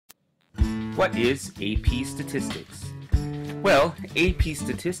What is AP Statistics? Well, AP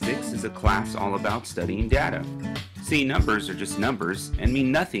Statistics is a class all about studying data. See, numbers are just numbers and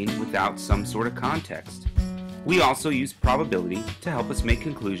mean nothing without some sort of context. We also use probability to help us make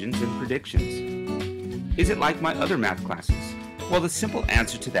conclusions and predictions. Is it like my other math classes? Well, the simple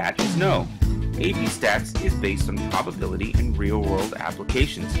answer to that is no. AP Stats is based on probability and real-world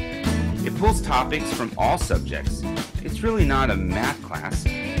applications. It pulls topics from all subjects. It's really not a math class.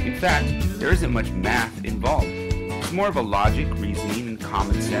 In fact, there isn't much math involved. It's more of a logic, reasoning, and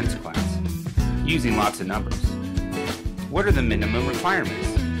common sense class, using lots of numbers. What are the minimum requirements?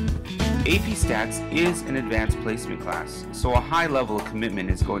 AP Stats is an advanced placement class, so a high level of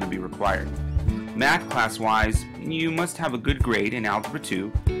commitment is going to be required. Math class-wise, you must have a good grade in Algebra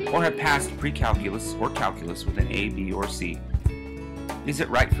 2 or have passed pre-calculus or calculus with an A, B, or C. Is it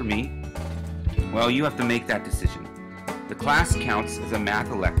right for me? Well, you have to make that decision. The class counts as a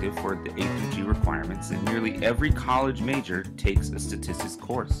math elective for the APG requirements, and nearly every college major takes a statistics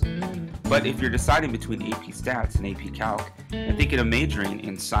course. But if you're deciding between AP Stats and AP Calc and thinking of majoring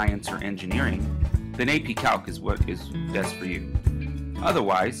in science or engineering, then AP Calc is what is best for you.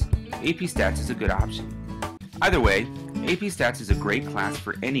 Otherwise, AP Stats is a good option. Either way, AP Stats is a great class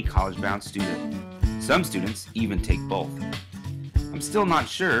for any college-bound student. Some students even take both. I'm still not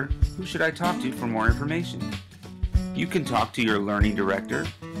sure. Who should I talk to for more information? You can talk to your learning director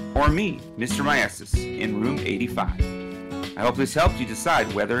or me, Mr. Maestas, in room 85. I hope this helped you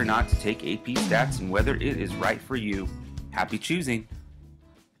decide whether or not to take AP Stats and whether it is right for you. Happy choosing!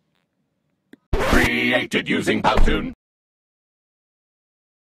 Created using Powtoon.